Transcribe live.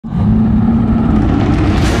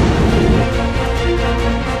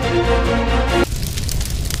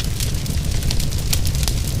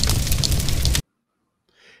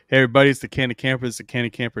Hey everybody, it's the CandidCamper. It's the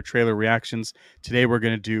CandidCamper trailer reactions. Today we're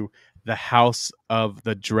going to do The House of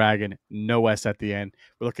the Dragon, no S at the end.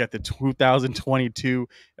 We're looking at the 2022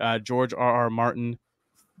 George R.R. Martin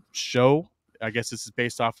show. I guess this is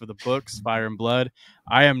based off of the books, Fire and Blood.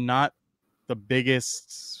 I am not the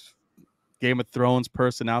biggest Game of Thrones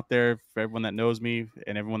person out there. For everyone that knows me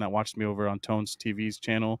and everyone that watched me over on Tones TV's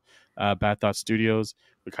channel, Bad Thought Studios,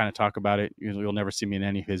 we kind of talk about it. You'll never see me in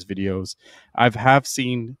any of his videos. Have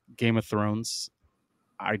seen Game of Thrones.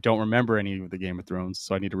 I don't remember any of the Game of Thrones,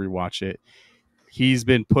 so I need to rewatch it. He's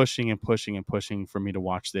been pushing and pushing and pushing for me to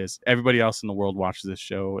watch this. Everybody else in the world watches this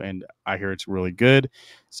show, and I hear it's really good.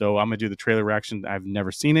 So I'm gonna do the trailer reaction. I've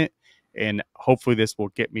never seen it, and hopefully this will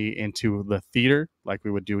get me into the theater like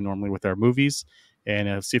we would do normally with our movies,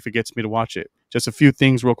 and see if it gets me to watch it. Just a few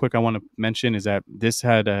things real quick I want to mention is that this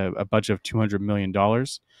had a budget of $200 million,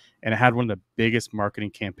 and it had one of the biggest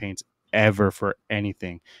marketing campaigns ever for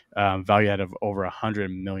anything, valued of over $100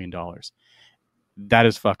 million. That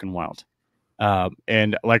is fucking wild.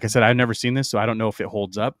 And like I said, I've never seen this, so I don't know if it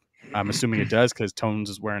holds up. I'm assuming it does because Tones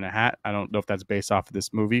is wearing a hat. I don't know if that's based off of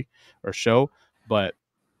this movie or show, but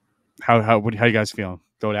how you guys feeling?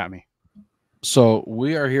 Throw it at me. So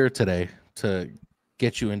we are here today to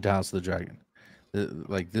get you into House of the Dragon.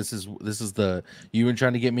 Like this is the you've been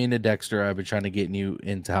trying to get me into Dexter. I've been trying to get you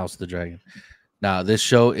into House of the Dragon. Now this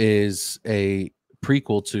show is a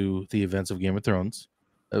prequel to the events of Game of Thrones.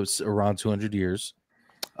 It was around 200 years.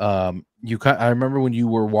 I remember when you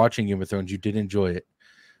were watching Game of Thrones, you did enjoy it.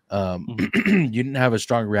 You didn't have a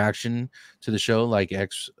strong reaction to the show like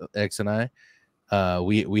X and I.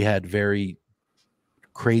 We had very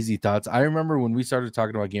crazy thoughts. I remember when we started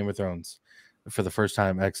talking about Game of Thrones for the first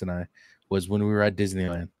time, X and I, was when we were at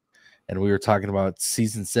Disneyland, and we were talking about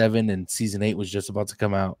season 7 and season 8 was just about to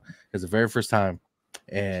come out. It was the very first time,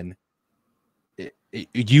 and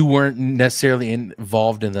you weren't necessarily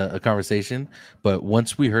involved in the conversation, but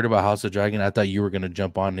once we heard about House of Dragon, I thought you were going to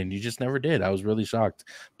jump on, and you just never did. I was really shocked.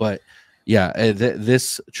 But yeah,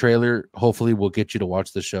 this trailer hopefully will get you to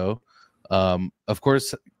watch the show. Of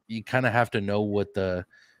course, you kind of have to know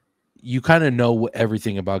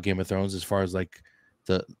everything about Game of Thrones as far as like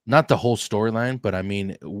not the whole storyline, but I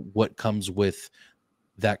mean what comes with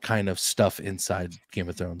that kind of stuff inside Game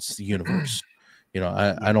of Thrones universe.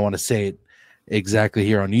 I don't want to say it exactly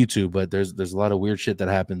here on YouTube, but there's a lot of weird shit that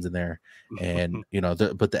happens in there, and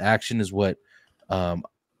but the action is what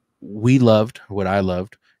we loved, what I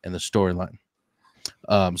loved, and the storyline.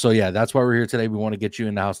 So yeah, that's why we're here today. We want to get you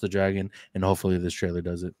into House of the Dragon, and hopefully this trailer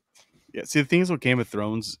does it. Yeah, see, the thing is with Game of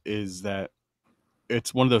Thrones is that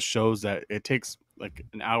it's one of those shows that it takes like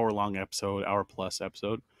an hour-long episode, hour-plus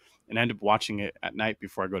episode, and I end up watching it at night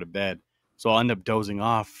before I go to bed. So I'll end up dozing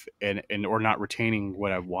off and or not retaining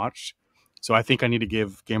what I've watched. So I think I need to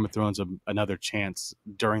give Game of Thrones another chance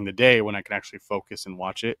during the day when I can actually focus and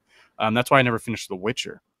watch it. That's why I never finished The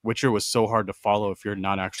Witcher. Witcher was so hard to follow if you're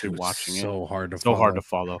not actually watching it. So hard to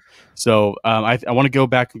follow. So I want to go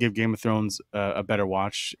back and give Game of Thrones a better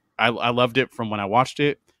watch. I loved it from when I watched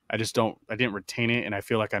it. I didn't retain it, and I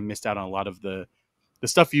feel like I missed out on a lot of the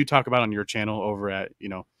stuff you talk about on your channel over at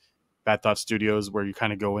Bad Thought Studios, where you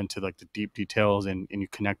kind of go into like the deep details and you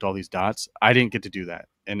connect all these dots. I didn't get to do that,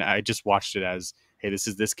 and I just watched it as, hey, this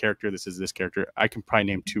is this character, this is this character. I can probably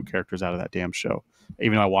name 2 characters out of that damn show,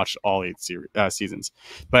 even though I watched all 8 seasons.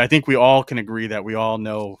 But I think we all can agree that we all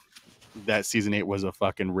know that season 8 was a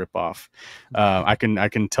fucking ripoff. I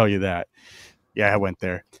can tell you that. Yeah, I went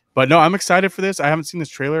there. But no, I'm excited for this. I haven't seen this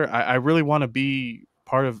trailer. I really want to be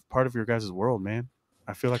part of your guys' world, man.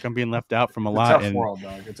 I feel like I'm being left out from a lot. Tough world,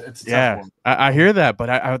 dog. It's a yeah, tough world. I hear that, but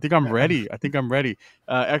I think I'm ready. I think I'm ready.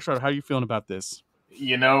 Extra, how are you feeling about this?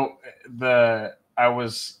 I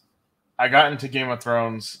got into Game of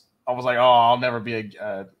Thrones. I was like, oh, I'll never be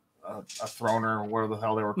a throner, whatever the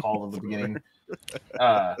hell they were called at the beginning.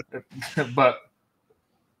 But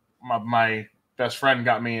my best friend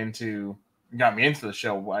got me into the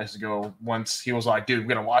show. I used to go once. He was like, dude,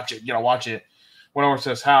 we gotta watch it. Went over to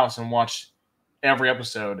his house and watched every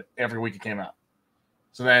episode every week it came out.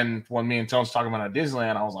 So then when me and Tone's talking about at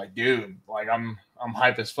Disneyland, I was like, dude, like I'm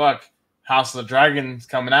hype as fuck. House of the Dragon's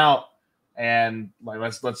coming out, and like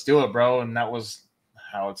let's do it, bro. And that was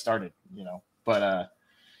how it started, But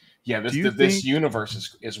yeah, this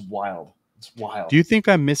universe is wild. It's wild. Do you think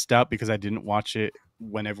I missed out because I didn't watch it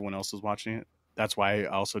when everyone else was watching it? That's why I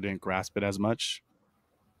also didn't grasp it as much.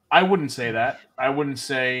 I wouldn't say that.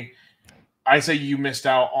 I say you missed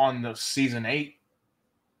out on the season 8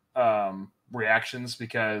 reactions,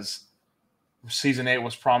 because season 8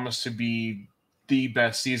 was promised to be the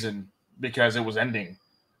best season because it was ending.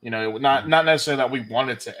 You know, not necessarily that we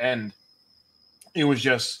wanted to end. It was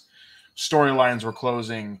just storylines were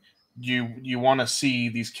closing. You want to see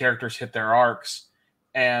these characters hit their arcs,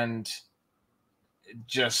 and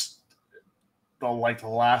just the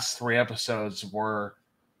last 3 episodes were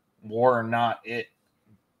not it.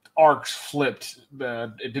 Arcs flipped.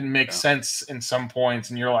 It didn't make sense in some points,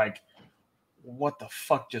 and you're like, what the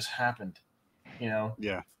fuck just happened? You know?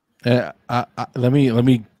 Yeah. Let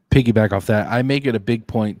me piggyback off that. I make it a big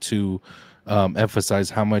point to emphasize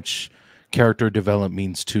how much character development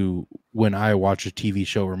means to when I watch a TV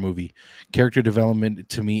show or movie. Character development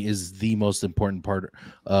to me is the most important part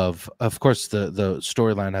of course the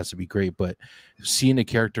storyline has to be great, but seeing a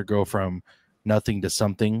character go from nothing to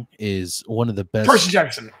something is one of the best. Percy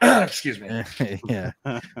Jackson. Excuse me. Yeah.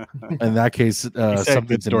 In that case,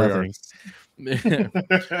 something to nothing.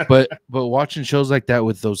 but watching shows like that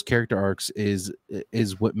with those character arcs is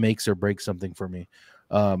what makes or breaks something for me.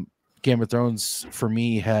 Game of Thrones for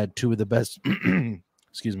me had two of the best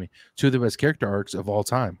character arcs of all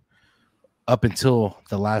time up until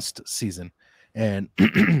the last season, and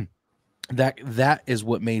that is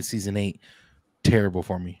what made season 8 terrible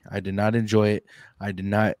for me. I did not enjoy it. I did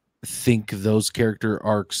not think those character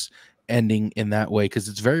arcs ending in that way, because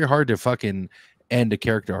it's very hard to fucking end a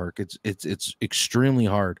character arc. It's extremely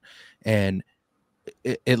hard, and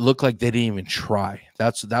it looked like they didn't even try.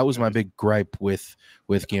 That was my big gripe with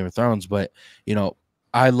Game of Thrones. But you know,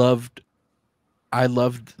 I loved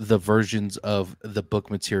the versions of the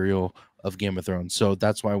book material of Game of Thrones. So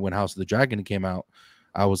that's why when House of the Dragon came out,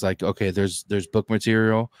 I was like, okay, there's book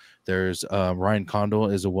material. There's Ryan Condal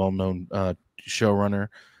is a well-known showrunner.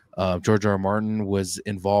 George R. R. Martin was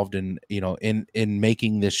involved in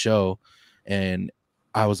making this show, and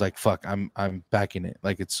I was like, fuck, I'm backing it.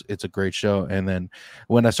 Like it's a great show. And then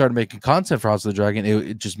when I started making content for House of the Dragon,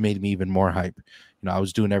 it just made me even more hype. You know, I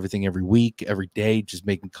was doing everything every week, every day, just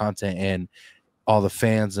making content, and all the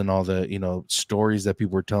fans and all the stories that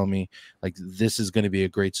people were telling me, like, this is going to be a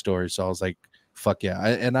great story. So I was like, fuck yeah.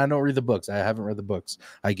 I don't read the books. I haven't read the books.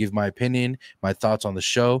 I give my opinion, my thoughts on the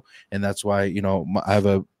show, and that's why I have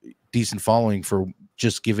a decent following for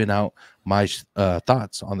just giving out my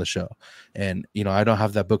thoughts on the show. And I don't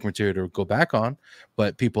have that book material to go back on,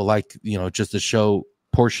 but people like just the show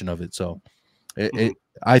portion of it. So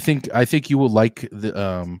I think you will like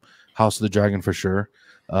the House of the Dragon for sure.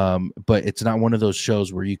 But it's not one of those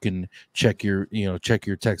shows where you can check your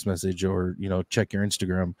text message or check your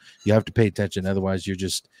Instagram. You have to pay attention, otherwise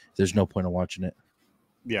there's no point in watching it.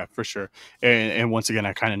 Yeah, for sure. And once again,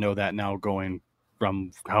 I kind of know that now, going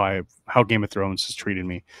from how Game of Thrones has treated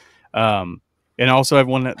me. And also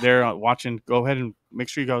everyone that they're watching, go ahead and make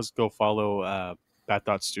sure you guys go follow Bad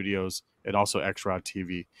Thought Studios and also X-Rod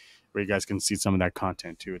TV, where you guys can see some of that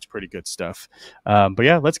content too. It's pretty good stuff. But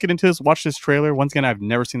yeah, let's get into this. Watch this trailer. Once again, I've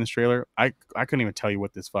never seen this trailer. I couldn't even tell you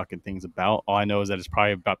what this fucking thing's about. All I know is that it's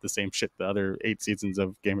probably about the same shit the other 8 seasons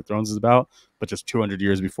of Game of Thrones is about, but just 200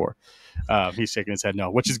 years before. He's shaking his head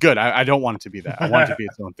no, which is good. I don't want it to be that. I want it to be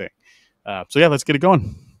its own thing. So yeah, let's get it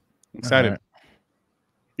going. I'm excited. Right.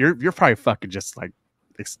 You're probably fucking just like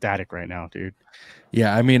ecstatic right now, dude.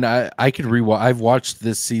 Yeah, I mean, I could rewatch. I've watched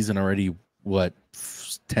this season already. What,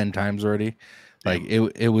 10 times already? Like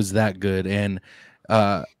it was that good. And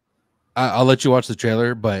I'll let you watch the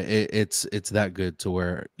trailer, but it's that good to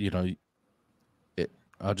where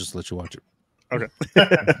I'll just let you watch it. Okay.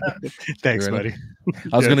 Thanks, buddy.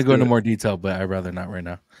 I was gonna go into more detail, but I'd rather not right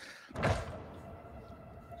now.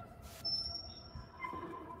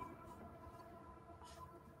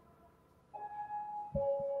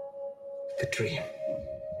 The dream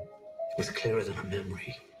was clearer than a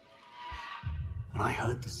memory. And I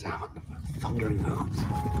heard the sound of thundering hooves,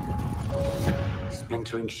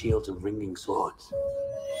 splintering shields and ringing swords.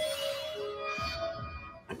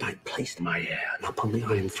 And I placed my hand upon the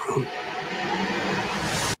Iron Throne.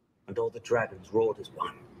 And all the dragons roared as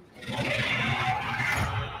one.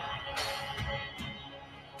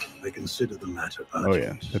 I consider the matter urgent. Oh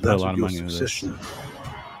yeah, they put a lot of money into this.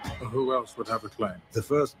 Who else would have a claim? The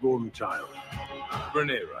firstborn child.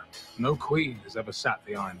 Rhaenyra. No queen has ever sat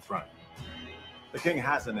the Iron Throne. The king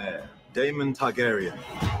has an heir, Daemon Targaryen.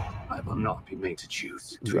 I will not be made to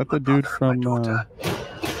choose. Is that the dude from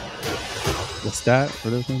what's that?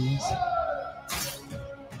 What his name is?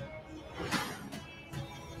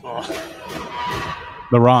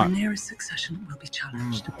 Laurent. Rhaenyra's succession will be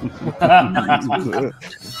challenged. Knights will come out.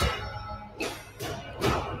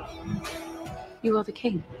 You are the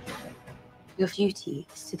king. Your duty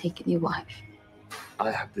is to take a new wife.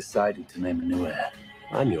 I have decided to name a new heir.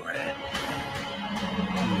 I'm your heir.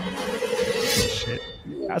 Shit.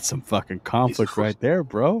 That's some fucking conflict right there,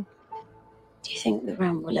 bro. Do you think the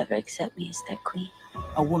realm will ever accept me as their queen?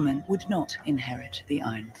 A woman would not inherit the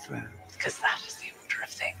Iron Throne, because that is the order of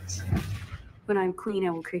things. When I'm queen,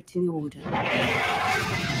 I will create a new order.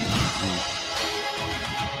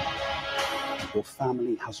 Your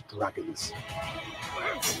family has dragons.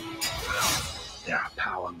 They are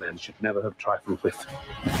power men should never have trifled with.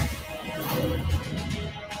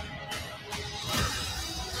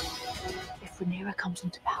 If Rhaenyra comes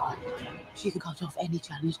into power, she can cut off any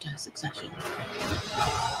challenge to her succession.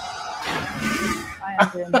 I am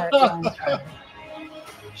the inherit the Iron Throne.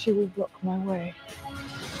 She will block my way.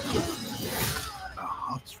 Our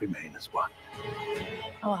hearts remain as one.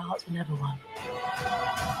 Our hearts were never one.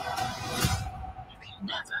 Have you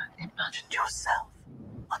never imagined yourself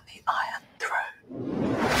on the Iron Throne?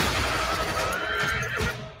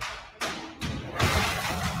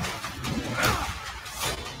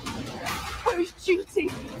 Where is duty?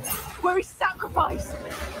 Where is sacrifice?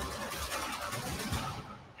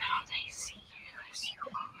 How they see you as you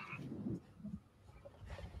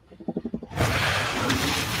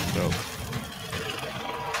are.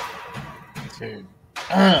 Dude.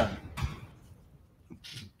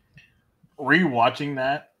 Rewatching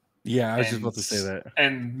that. Yeah, I was just about to say that.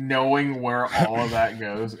 And knowing where all of that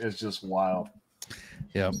goes is just wild.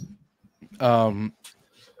 Yeah. Oh,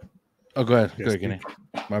 go ahead. Go ahead, Kenny.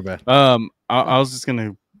 My bad. I was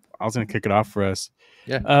gonna kick it off for us.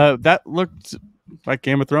 Yeah. That looked like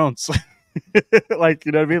Game of Thrones. Like,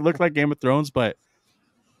 you know what I mean? It looked like Game of Thrones, but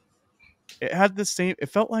it had the same. I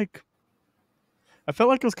felt like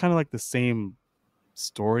it was kind of like the same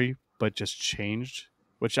story, but just changed.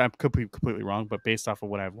 Which I could be completely wrong, but based off of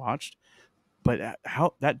what I've watched. But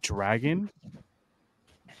how that dragon's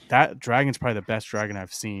probably the best dragon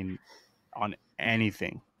I've seen on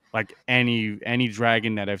anything. Like any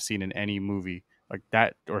dragon that I've seen in any movie like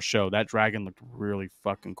that or show. That dragon looked really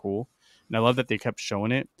fucking cool, and I love that they kept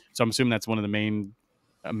showing it. So I'm assuming that's one of the main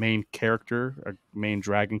character, a main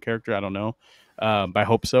dragon character. I don't know, but I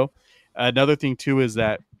hope so. Another thing too is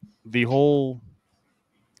that the whole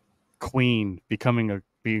queen becoming the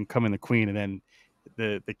queen, and then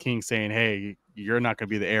the king saying, "Hey, you're not gonna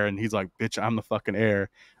be the heir," and he's like, "Bitch, I'm the fucking heir.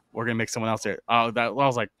 We're gonna make someone else heir." I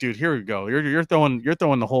was like, dude, here we go. You're throwing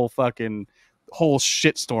the whole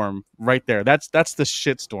shitstorm right there. That's the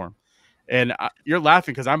shitstorm, and you're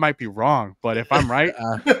laughing because I might be wrong, but if I'm right,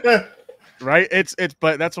 right, it's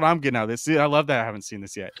but that's what I'm getting out of this. See, I love that I haven't seen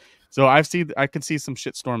this yet. So I can see some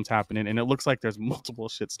shitstorms happening, and it looks like there's multiple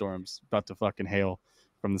shitstorms about to fucking hail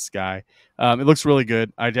from the sky. It looks really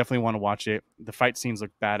good. I definitely want to watch it. The fight scenes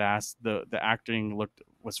look badass. The acting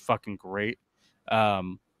was fucking great.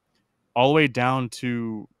 All the way down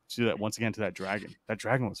to that, once again, to that dragon. That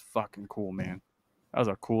dragon was fucking cool, man. That was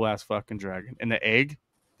a cool ass fucking dragon. And the egg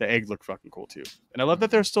looked fucking cool too. And I love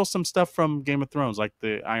that there's still some stuff from Game of Thrones, like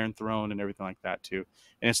the Iron Throne and everything like that too.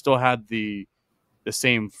 And it still had the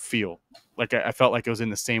same feel. Like I felt like it was in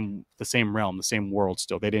the same realm, the same world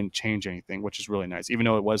still. They didn't change anything, which is really nice, even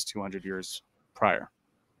though it was 200 years prior.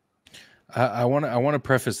 I want to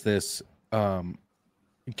preface this.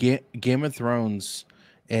 Game of Thrones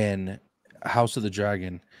and House of the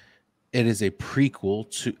Dragon, it is a prequel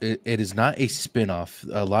to it is not a spin-off.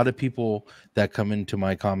 A lot of people that come into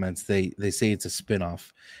my comments, they say it's a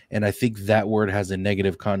spin-off, and I think that word has a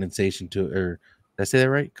negative connotation to it. Or did I say that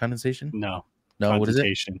right? Condensation? No, what is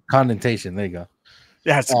it? Condensation. There you go.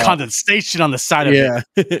 Yeah, it's condensation on the side of it.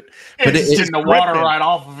 But it's getting the water right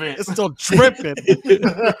off of it. It's still dripping.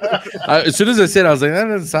 As soon as I said it, I was like, that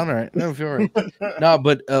doesn't sound right. That doesn't feel right. No,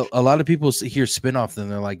 but a lot of people hear spinoff and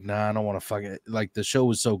they're like, nah, I don't want to fuck it. Like, the show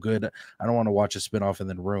was so good, I don't want to watch a spinoff and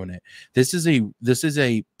then ruin it. This is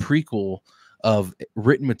a prequel of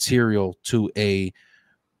written material to a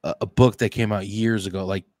book that came out years ago,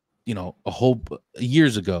 like, you know,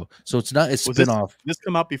 years ago. So it's not a spinoff. This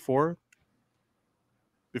come out before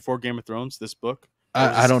Game of Thrones, this book?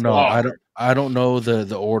 I don't know. I don't know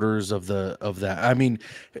the orders of that. I mean,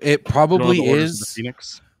 it probably is the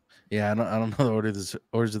Phoenix. Yeah, I don't know the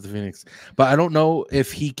orders of the Phoenix, but I don't know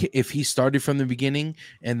if he started from the beginning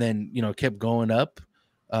and then, you know, kept going up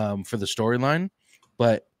for the storyline.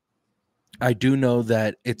 But I do know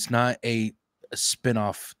that it's not a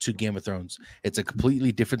spin-off to Game of Thrones. It's a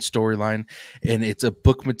completely different storyline, and it's a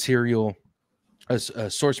book material, a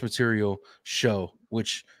source material show,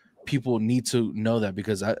 which people need to know that,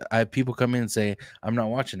 because I have people come in and say, I'm not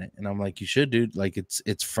watching it, and I'm like, you should, dude. Like,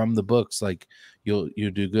 it's from the books. Like, you'll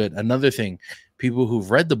do good. Another thing, people who've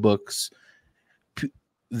read the books,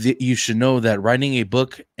 you should know that writing a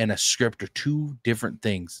book and a script are two different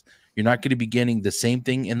things. You're not going to be getting the same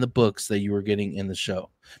thing in the books that you were getting in the show,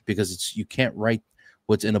 because you can't write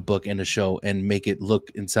what's in a book in a show and make it look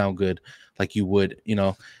and sound good like you would,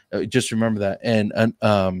 just remember that. And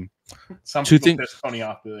Some two people things. pissed Tony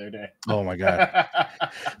off the other day. Oh my god.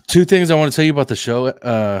 Two things I want to tell you about the show,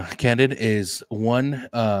 Candid, is one,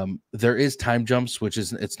 there is time jumps, which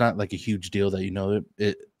is, it's not like a huge deal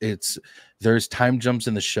that there's time jumps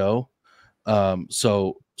in the show.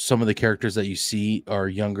 So some of the characters that you see are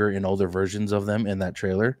younger and older versions of them in that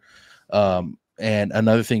trailer. And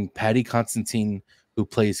another thing, Paddy Constantine, who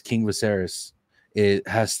plays King Viserys,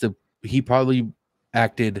 he probably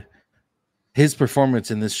acted, his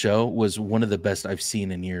performance in this show was one of the best I've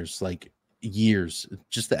seen in years,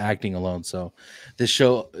 just the acting alone. So this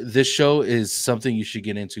show is something you should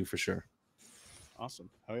get into for sure. Awesome.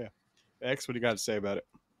 Oh yeah. X, what do you got to say about it?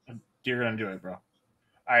 You're gonna do it, bro.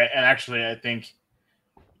 I think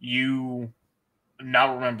you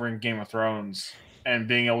not remembering Game of Thrones and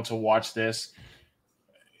being able to watch this,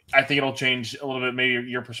 I think it'll change a little bit, maybe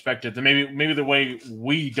your perspective, and maybe the way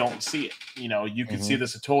we don't see it. You can see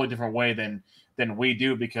this a totally different way than we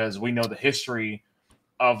do, because we know the history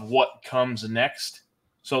of what comes next.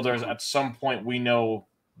 So there's, at some point, we know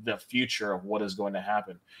the future of what is going to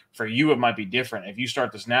happen. For you, it might be different. If you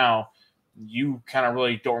start this now, you kind of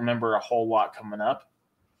really don't remember a whole lot coming up.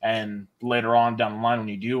 And later on down the line, when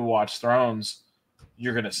you do watch Thrones,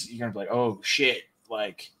 you're gonna be like, oh shit,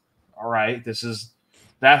 like, all right,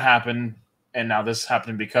 that happened, and now this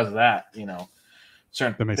happened because of that.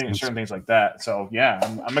 Certain things like that. So yeah,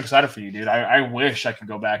 I'm excited for you, dude. I wish I could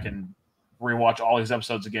go back and rewatch all these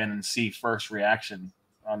episodes again and see first reaction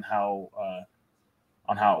on how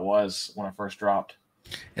it was when it first dropped.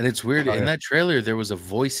 And it's weird, in that trailer there was a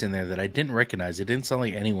voice in there that I didn't recognize. It didn't sound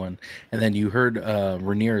like anyone, and then you heard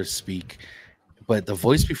Rhaenyra speak, but the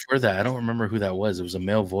voice before that, I don't remember who that was. It was a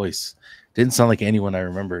male voice. Didn't sound like anyone I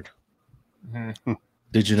remembered. Mm-hmm.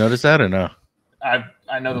 Did you notice that or no?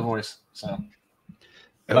 I know the voice, so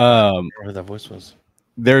I don't remember who that voice was.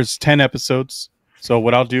 There's 10 episodes, so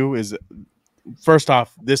what I'll do is, first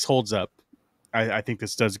off, this holds up. I think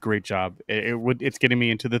this does a great job. It's getting me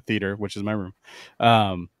into the theater, which is my room.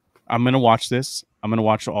 I'm gonna watch this. I'm gonna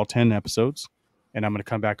watch all 10 episodes, and I'm gonna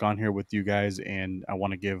come back on here with you guys, and I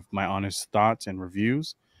want to give my honest thoughts and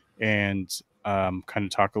reviews, and kind of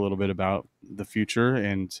talk a little bit about the future.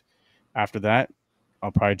 And after that,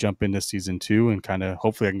 I'll probably jump into season 2 and kind of,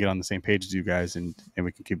 hopefully I can get on the same page as you guys, and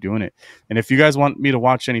we can keep doing it. And if you guys want me to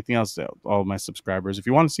watch anything else, all my subscribers, if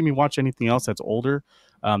you want to see me watch anything else that's older,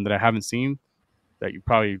 that I haven't seen, that you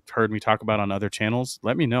probably heard me talk about on other channels,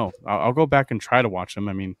 let me know. I'll go back and try to watch them.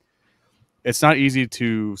 I mean, it's not easy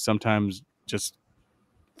to sometimes just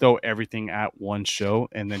throw everything at one show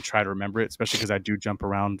and then try to remember it, especially because I do jump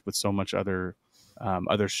around with so much other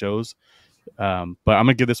shows. But I'm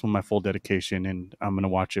gonna give this one my full dedication, and I'm gonna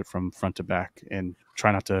watch it from front to back and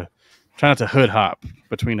try not to hood hop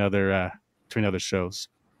between other shows.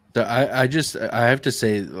 I have to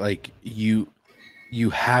say, like, you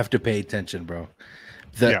have to pay attention, bro.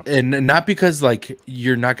 And not because like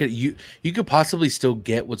you're not gonna, you could possibly still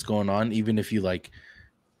get what's going on even if you like,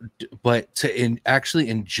 but to actually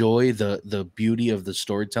enjoy the beauty of the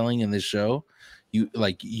storytelling in this show, you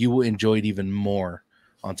will enjoy it even more.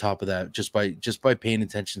 On top of that, just by paying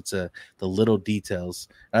attention to the little details.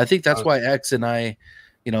 And I think that's why X and I,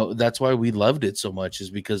 that's why we loved it so much,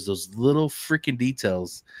 is because those little freaking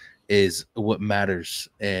details is what matters.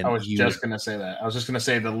 And I was just gonna say that. I was just gonna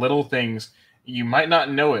say the little things, you might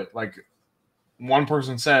not know it. Like, one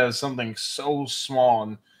person says something so small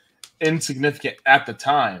and insignificant at the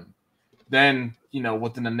time, then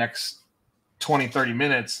within the next 20-30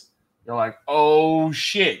 minutes, you're like, oh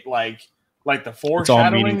shit, like the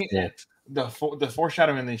foreshadowing, the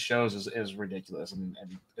foreshadowing in these shows is ridiculous, and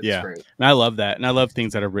it's great. And I love that, and I love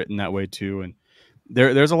things that are written that way too. And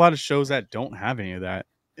there's a lot of shows that don't have any of that,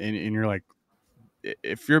 and you're like,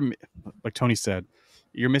 if you're like Tony said,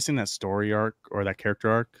 you're missing that story arc or that character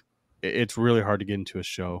arc. It's really hard to get into a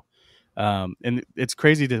show, and it's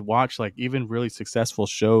crazy to watch like even really successful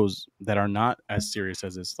shows that are not as serious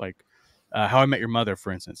as this, like How I Met Your Mother,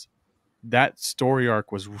 for instance. That story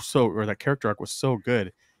arc was that character arc was so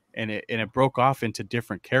good, and it broke off into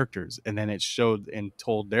different characters, and then it showed and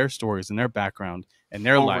told their stories and their background and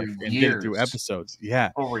their life, and did it through episodes.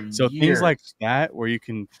 So things like that, where you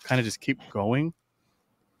can kind of just keep going,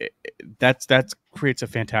 that creates a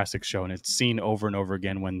fantastic show, and it's seen over and over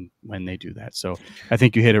again when they do that. So I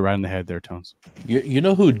think you hit it right on the head there, Tones. You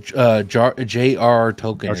know who J.R.R.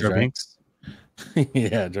 Tolkien is, right? Binks?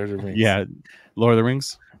 Yeah, Jar Jar Binks. Yeah, Lord of the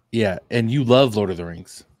Rings. Yeah, and you love Lord of the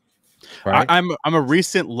Rings. Right? I'm a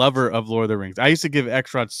recent lover of Lord of the Rings. I used to give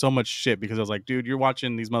X-Rod so much shit because I was like, dude, you're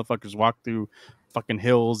watching these motherfuckers walk through fucking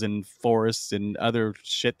hills and forests and other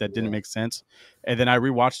shit that didn't make sense. And then I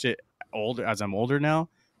rewatched it as I'm older now.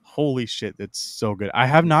 Holy shit, that's so good. I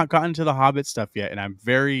have not gotten to the Hobbit stuff yet, and I'm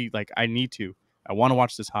very like I need to. I want to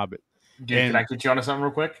watch this Hobbit. Dude, can I get you onto something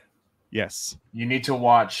real quick? Yes. You need to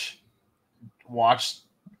watch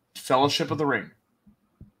Fellowship of the Ring.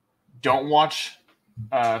 Don't watch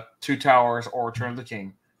Two Towers or Return of the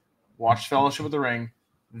King. Watch Fellowship of the Ring,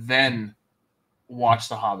 then watch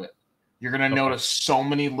The Hobbit. You're gonna notice so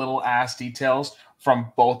many little ass details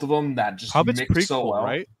from both of them that just Hobbit's mix prequel, so well.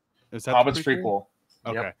 right? Is that Hobbit's the prequel?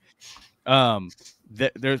 Okay.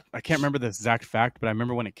 Yep. There's I can't remember the exact fact, but I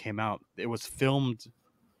remember when it came out, it was filmed.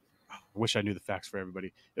 I wish I knew the facts for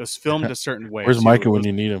everybody. It was filmed a certain way. Where's Micah when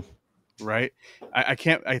you need him? Right. I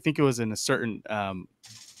can't. I think it was in a certain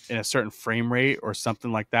frame rate or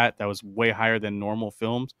something like that. That was way higher than normal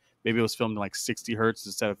films. Maybe it was filmed in like 60 hertz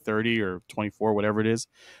instead of 30 or 24, whatever it is.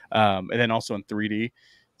 And then also in 3D.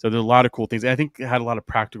 So there's a lot of cool things. And I think it had a lot of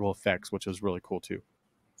practical effects, which was really cool too.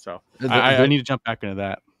 So I need to jump back into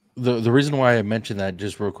that. The reason why I mentioned that,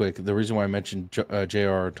 just real quick, the reason why I mentioned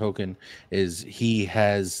J.R.R. Tolkien is he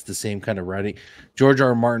has the same kind of writing. George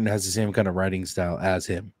R. Martin has the same kind of writing style as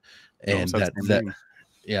him, and that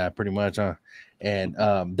yeah, pretty much, huh? And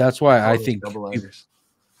that's why I think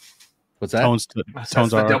what's that?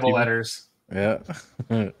 Tones are double letters. Yeah,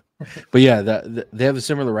 but yeah, they have a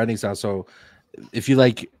similar writing style. So if you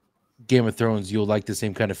like Game of Thrones, you'll like the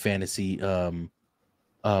same kind of fantasy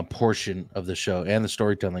portion of the show and the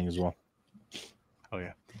storytelling as well. Oh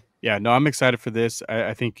yeah. No, I'm excited for this.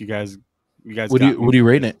 I think you guys. What do you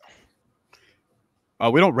rate it?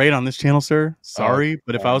 We don't rate on this channel, sir. Sorry,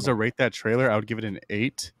 but if I was to rate that trailer, I would give it an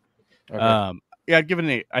 8. Okay. Yeah, I'd give it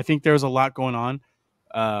an 8. I think there was a lot going on.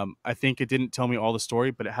 I think it didn't tell me all the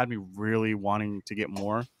story, but it had me really wanting to get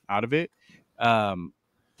more out of it.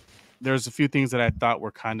 There's a few things that I thought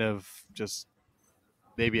were kind of just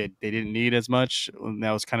maybe they didn't need as much. And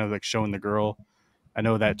that was kind of like showing the girl. I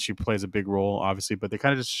know that she plays a big role, obviously, but they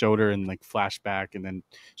kind of just showed her in like flashback and then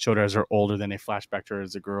showed her as her older, then they flashbacked her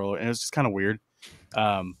as a girl. And it was just kind of weird.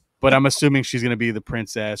 But I'm assuming she's going to be the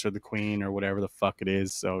princess or the queen or whatever the fuck it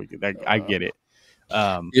is. So I get it.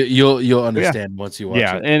 You'll understand once you watch it.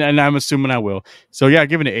 Yeah, and I'm assuming I will. So yeah,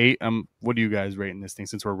 give it an 8. What are you guys rating this thing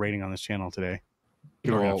since we're rating on this channel today?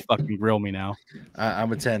 You're gonna fucking grill me now.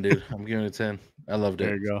 I'm a 10, dude. I'm giving it a 10. I loved it.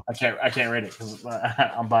 There you go. I can't rate it because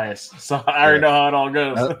I'm biased, so I already know how it all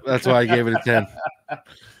goes. That's why I gave it a 10.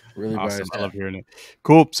 Really awesome. biased. I love hearing it.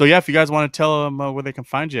 Cool. So yeah, if you guys want to tell them where they can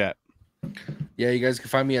find you at. Yeah, you guys can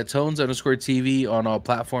find me at Tones_TV on all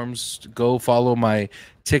platforms. Go follow my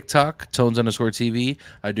TikTok, Tones_TV.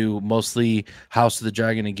 I do mostly House of the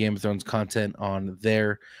Dragon and Game of Thrones content on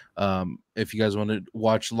there. If you guys want to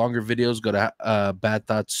watch longer videos, go to Bad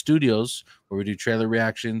Thoughts Studios, where we do trailer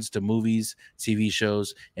reactions to movies, TV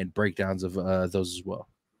shows, and breakdowns of those as well.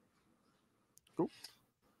 Cool.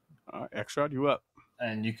 X-Rod, you up?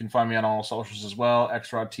 And you can find me on all socials as well.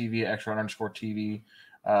 X-Rod TV, X-Rod_TV.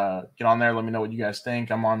 Get on there. Let me know what you guys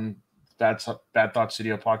think. I'm on Bad Thoughts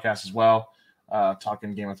Studio podcast as well,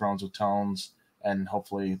 talking Game of Thrones with Tones, and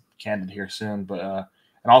hopefully Candid here soon. But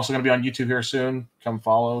and also going to be on YouTube here soon. Come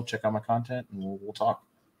follow, check out my content, and we'll talk.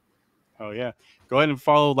 Oh yeah, go ahead and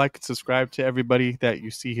follow, like, and subscribe to everybody that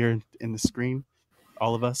you see here in the screen.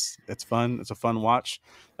 All of us. It's fun. It's a fun watch.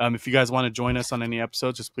 If you guys want to join us on any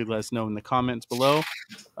episodes, just please let us know in the comments below,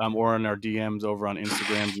 or in our DMs over on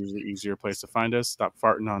Instagram. Is usually the easier place to find us. Stop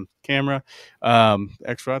farting on camera.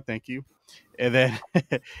 X-Rod, thank you. And then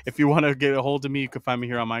if you want to get a hold of me, you can find me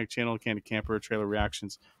here on my channel, CandidCamper Trailer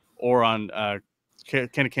Reactions, or on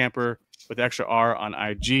CandidCamper with extra R on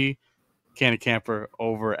IG, CandidCamper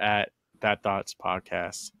over at Bad Thoughts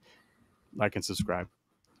Podcast. Like and subscribe.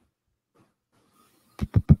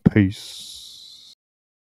 Peace.